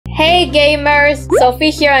Hey gamers!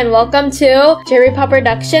 Sophie here and welcome to Cherry Pop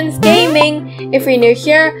Productions Gaming! If you're new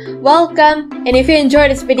here, welcome! And if you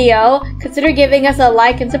enjoyed this video, consider giving us a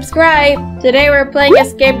like and subscribe! Today we're playing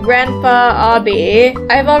Escape Grandpa Obby.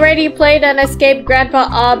 I've already played an Escape Grandpa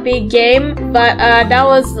Obby game, but that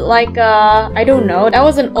was like I don't know, that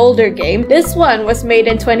was an older game. This one was made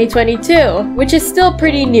in 2022, which is still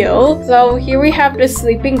pretty new. So here we have the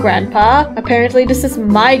sleeping grandpa. Apparently this is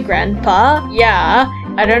my grandpa. Yeah.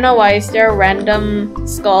 I don't know why is there a random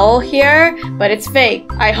skull here, but it's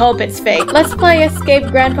fake. I hope it's fake. Let's play Escape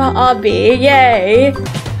Grandpa Obby. Yay!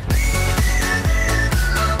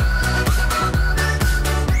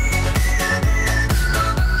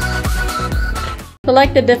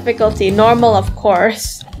 Select the difficulty. Normal, of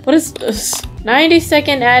course. What is this?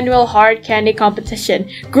 92nd Annual Hard Candy Competition.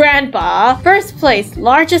 Grandpa! First place,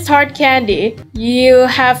 largest hard candy. You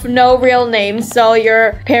have no real name, so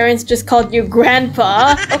your parents just called you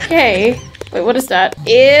Grandpa. Okay. Wait, what is that?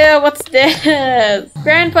 Ew, what's this?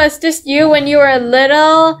 Grandpa, is this you when you were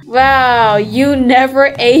little? Wow, you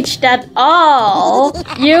never aged at all.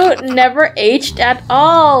 You never aged at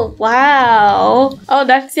all. Wow. Oh,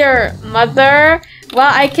 that's your mother?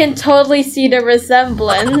 Wow, I can totally see the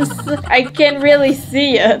resemblance. I can really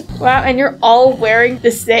see it. Wow, and you're all wearing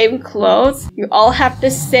the same clothes. You all have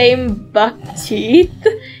the same buck teeth.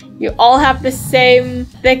 You all have the same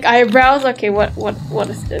thick eyebrows. Okay, what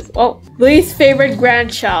is this? Oh, least favorite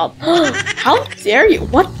grandchild. How dare you?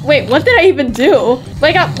 What? Wait, what did I even do?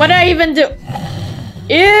 Wake up! What did I even do?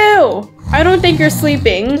 Ew! I don't think you're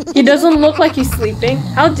sleeping. He doesn't look like he's sleeping.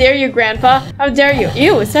 How dare you, Grandpa? How dare you?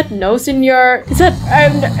 Ew, is that nose in your... Is that...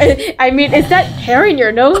 I mean, is that hair in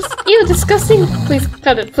your nose? Ew, disgusting. Please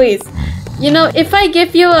cut it, please. You know, if I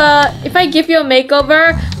give you a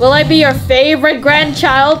makeover, will I be your favorite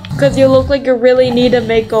grandchild? Because you look like you really need a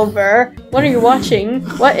makeover. What are you watching?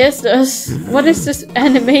 What is this? What is this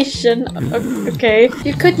animation? Okay.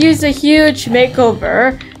 You could use a huge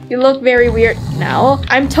makeover. You look very weird now.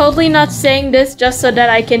 I'm totally not saying this just so that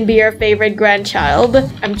I can be your favorite grandchild.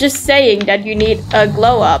 I'm just saying that you need a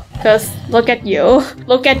glow up. Because look at you.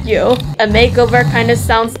 Look at you. A makeover kind of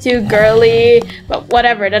sounds too girly. But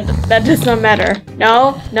whatever, that does not matter.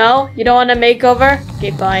 No? No? You don't want a makeover?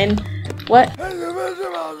 Okay, fine. What?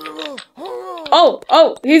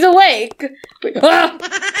 Oh, he's awake. Wait, ah!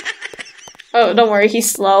 Oh, don't worry,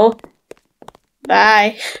 he's slow.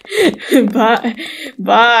 Bye.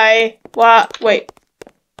 Bye. What? Wait.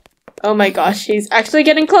 Oh my gosh, he's actually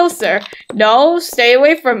getting closer. No, stay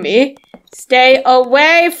away from me. Stay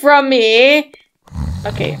away from me.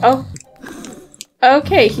 Okay, oh.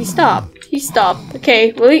 Okay, he stopped. He stopped.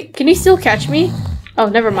 Okay, can he still catch me? Oh,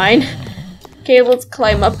 never mind. Okay, let's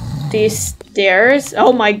climb up these stairs.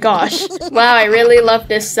 Oh my gosh. Wow, I really love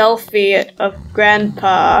this selfie of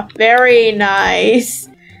Grandpa. Very nice.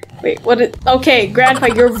 Wait, what is... Okay, Grandpa,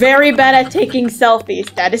 you're very bad at taking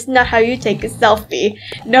selfies. That is not how you take a selfie.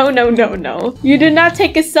 No. You do not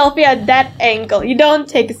take a selfie at that angle. You don't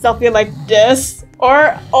take a selfie like this.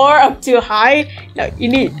 Or up too high. No, you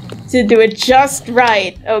need to do it just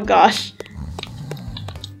right. Oh gosh.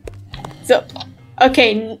 So...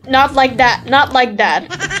 Okay, not like that. Not like that.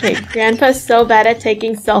 Okay, Grandpa's so bad at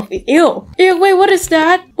taking selfies. Ew. Ew, wait, what is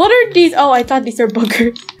that? What are these? Oh, I thought these are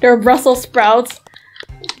boogers. They're Brussels sprouts.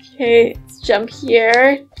 Okay, let's jump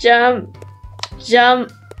here. Jump.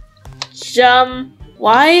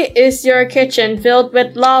 Why is your kitchen filled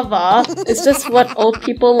with lava? Is this what old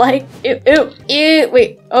people like? Ew.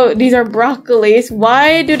 Wait. Oh, these are broccolis.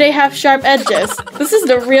 Why do they have sharp edges? This is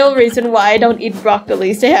the real reason why I don't eat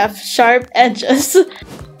broccolis. They have sharp edges.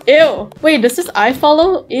 Ew. Wait, does his eye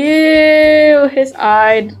follow? Ew. His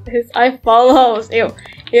eye follows. Ew.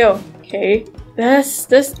 Okay.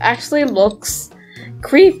 This actually looks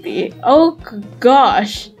creepy. Oh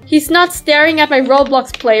gosh. He's not staring at my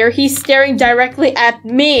Roblox player. He's staring directly at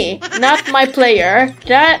me, not my player.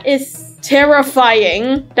 That is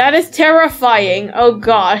terrifying. That is terrifying. Oh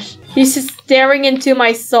gosh. He's just staring into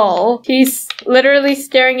my soul. He's literally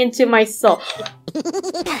staring into my soul.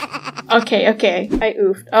 Okay. I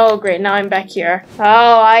oofed. Oh great, now I'm back here.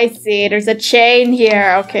 Oh, I see. There's a chain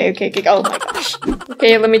here. Okay. Oh my gosh.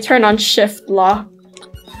 Okay, let me turn on shift lock.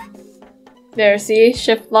 There, see?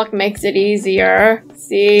 Shift lock makes it easier.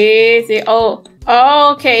 See? Oh,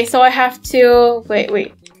 okay, so I have to...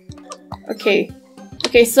 Wait. Okay,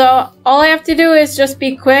 so all I have to do is just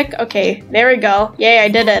be quick. Okay, there we go. Yay, I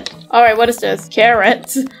did it. Alright, what is this?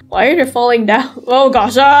 Carrots. Why are they falling down? Oh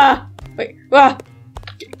gosh, ah! Wait, ah!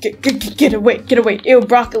 Get away. Ew,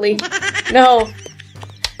 broccoli. No.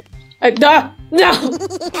 No!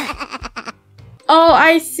 Oh,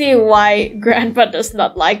 I see why Grandpa does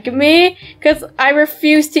not like me. Because I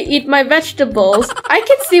refuse to eat my vegetables. I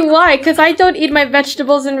can see why, because I don't eat my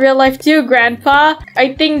vegetables in real life too, Grandpa.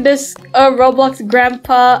 I think this Roblox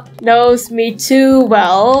Grandpa knows me too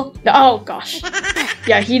well. Oh, gosh.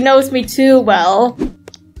 Yeah, he knows me too well.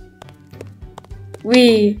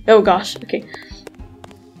 Oh, gosh. Okay.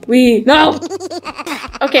 No!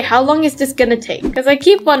 Okay, how long is this gonna take? Because I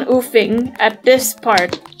keep on oofing at this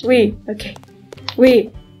part. Okay. Okay.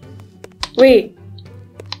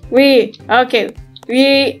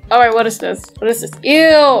 Alright, what is this? What is this?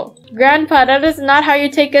 Ew! Grandpa, that is not how you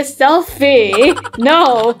take a selfie!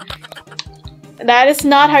 No! That is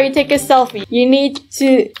not how you take a selfie. You need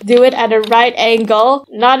to do it at a right angle,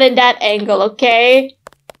 not in that angle, okay?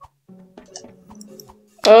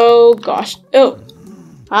 Oh gosh. Oh.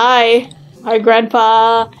 Hi,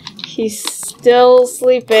 Grandpa. He's still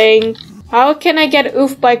sleeping. How can I get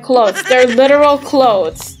oofed by clothes? They're literal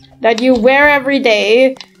clothes that you wear every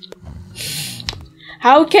day.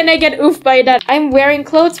 How can I get oofed by that? I'm wearing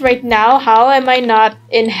clothes right now. How am I not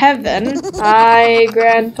in heaven? Hi,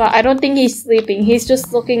 Grandpa. I don't think he's sleeping. He's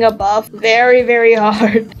just looking above very, very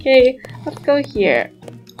hard. Okay, let's go here.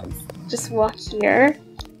 Let's just walk here.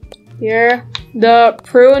 Here. The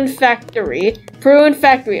prune factory. Prune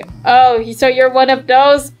factory. Oh, so you're one of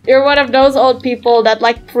those? You're one of those old people that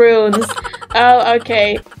like prunes. Oh,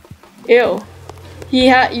 okay. Ew.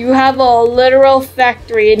 You have a literal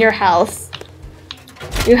factory in your house.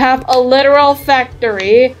 You have a literal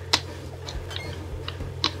factory.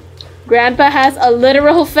 Grandpa has a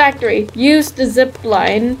literal factory. Use the zip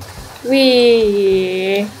line.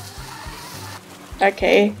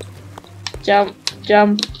 Okay. Jump.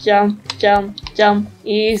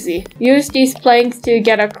 Easy. Use these planks to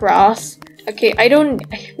get across. Okay, I don't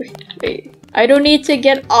need to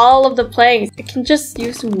get all of the planks. I can just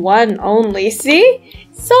use one only. See?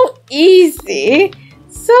 So easy.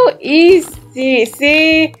 So easy.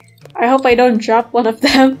 See? I hope I don't drop one of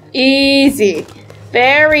them. Easy.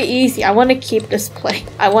 Very easy. I want to keep this plank.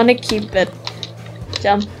 I want to keep it.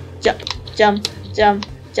 Jump.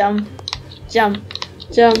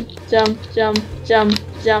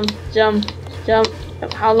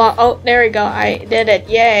 How long? Oh, there we go. I did it.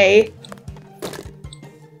 Yay.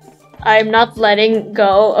 I'm not letting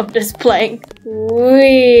go of this plank.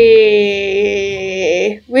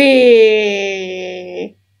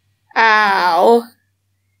 Ow.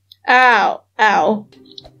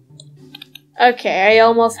 Okay, I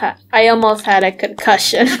almost had a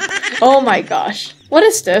concussion. Oh my gosh. What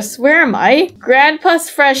is this? Where am I? Grandpa's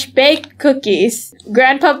fresh baked cookies.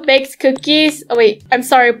 Grandpa bakes cookies. Oh wait, I'm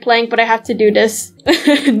sorry, Plank, but I have to do this.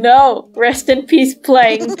 No, rest in peace,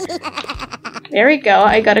 Plank. There we go.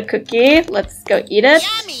 I got a cookie. Let's go eat it.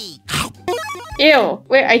 Yummy. Ew.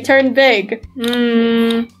 Wait, I turned big.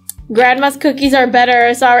 Grandma's cookies are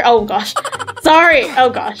better. Sorry. Oh gosh. Sorry. Oh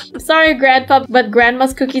gosh. I'm sorry, Grandpa, but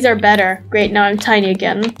Grandma's cookies are better. Great, now I'm tiny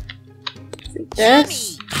again. Like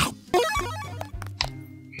this.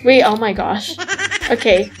 Wait, oh my gosh.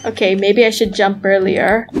 Okay, maybe I should jump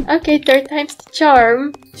earlier. Okay, third time's the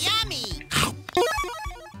charm. Yummy.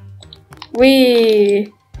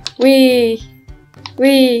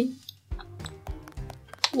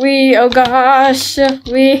 Oh gosh.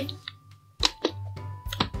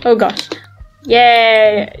 Oh gosh.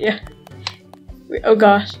 Yeah. Oh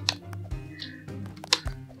gosh.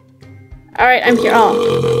 Alright, I'm here.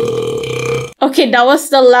 Oh. Okay, that was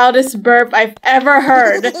the loudest burp I've ever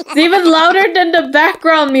heard. It's even louder than the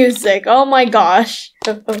background music. Oh my gosh.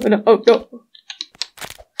 Oh no.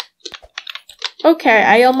 Okay,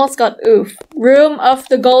 I almost got oof. Room of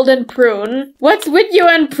the golden prune. What's with you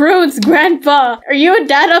and prunes, Grandpa? Are you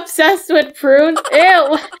that obsessed with prunes?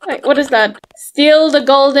 Ew. Wait, what is that? Steal the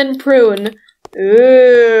golden prune.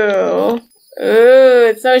 Ooh,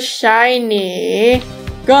 it's so shiny.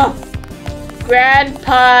 Go.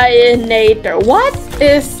 Grandpa-inator. What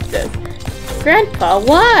is this? Grandpa,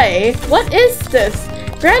 why? What is this?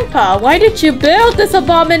 Grandpa, why did you build this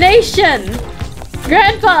abomination?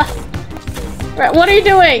 Grandpa! What are you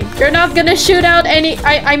doing? You're not gonna shoot out any...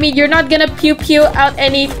 I mean, you're not gonna pew out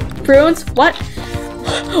any prunes? What?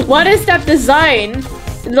 What is that design?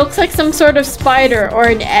 It looks like some sort of spider or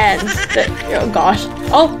an ant. Oh gosh.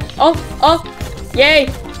 Oh! Yay!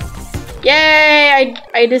 Yay!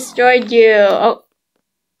 I destroyed you. Oh.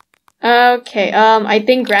 Okay, I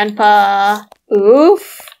think Grandpa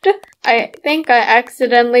oofed. I think I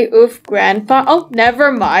accidentally oofed Grandpa. Oh,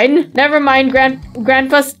 never mind. Never mind,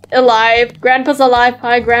 Grandpa's alive. Grandpa's alive.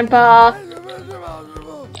 Hi, Grandpa.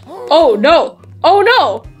 Oh, no. Oh,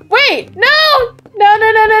 no. Wait, no! No.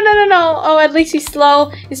 Oh, at least he's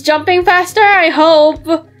slow. He's jumping faster, I hope.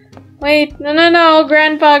 Wait, no.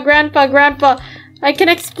 Grandpa. I can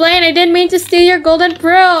explain. I didn't mean to steal your golden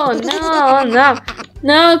prune.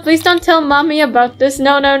 No, please don't tell mommy about this.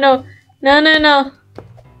 No. No,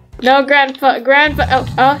 Grandpa.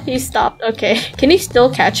 Oh, he stopped. Okay. Can you still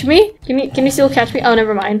catch me? Can you still catch me? Oh,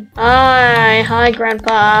 never mind. Hi,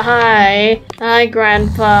 Grandpa. Hi,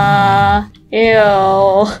 Grandpa.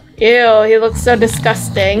 Ew, he looks so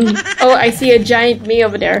disgusting. Oh, I see a giant me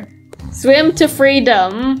over there. Swim to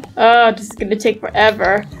freedom. Oh, this is gonna take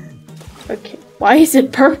forever. Okay. Why is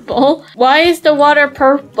it purple? Why is the water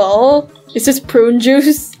purple? Is this prune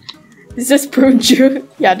juice? Is this prune juice?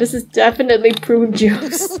 Yeah, this is definitely prune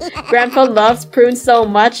juice. Grandpa loves prunes so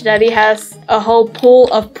much that he has a whole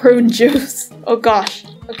pool of prune juice. Oh gosh.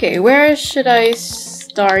 Okay, where should I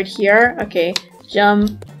start here? Okay,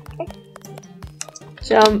 jump.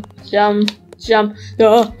 Oh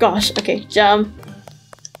gosh. Okay, jump.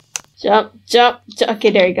 Okay,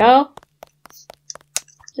 there you go.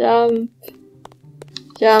 Jump.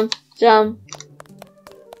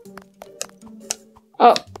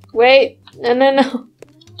 Oh, wait. No.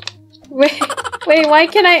 Wait, why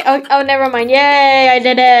can I? Oh, never mind. Yay, I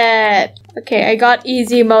did it. Okay, I got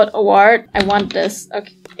easy mode award. I want this.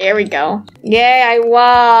 Okay, there we go. Yay, I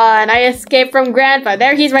won. I escaped from Grandpa.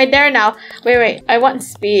 There, he's right there now. Wait. I want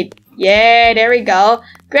speed. Yay, there we go.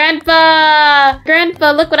 Grandpa,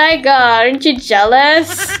 look what I got. Aren't you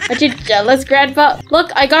jealous? Aren't you jealous, Grandpa? Look,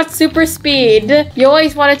 I got super speed. You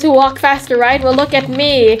always wanted to walk faster, right? Well, look at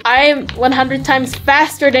me. I'm 100 times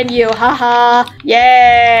faster than you. Haha.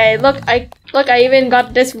 Yay. Look, I even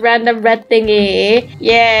got this random red thingy.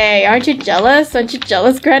 Yay. Aren't you jealous? Aren't you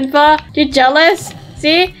jealous, Grandpa? You jealous?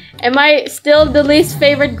 See? Am I still the least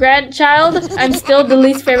favorite grandchild? I'm still the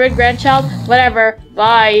least favorite grandchild. Whatever.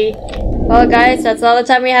 Bye. Well guys, that's all the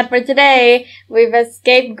time we had for today. We've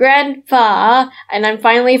escaped Grandpa, and I'm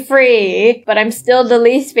finally free, but I'm still the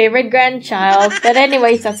least favorite grandchild. But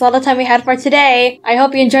anyways, that's all the time we had for today. I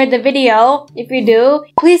hope you enjoyed the video. If you do,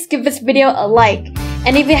 please give this video a like.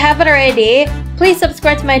 And if you haven't already, please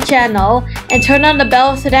subscribe to my channel and turn on the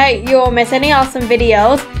bell so that you won't miss any awesome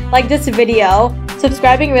videos like this video.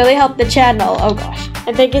 Subscribing really helped the channel. Oh gosh.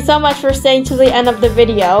 And thank you so much for staying to the end of the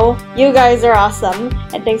video. You guys are awesome.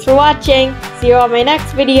 And thanks for watching. See you on my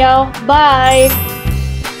next video. Bye!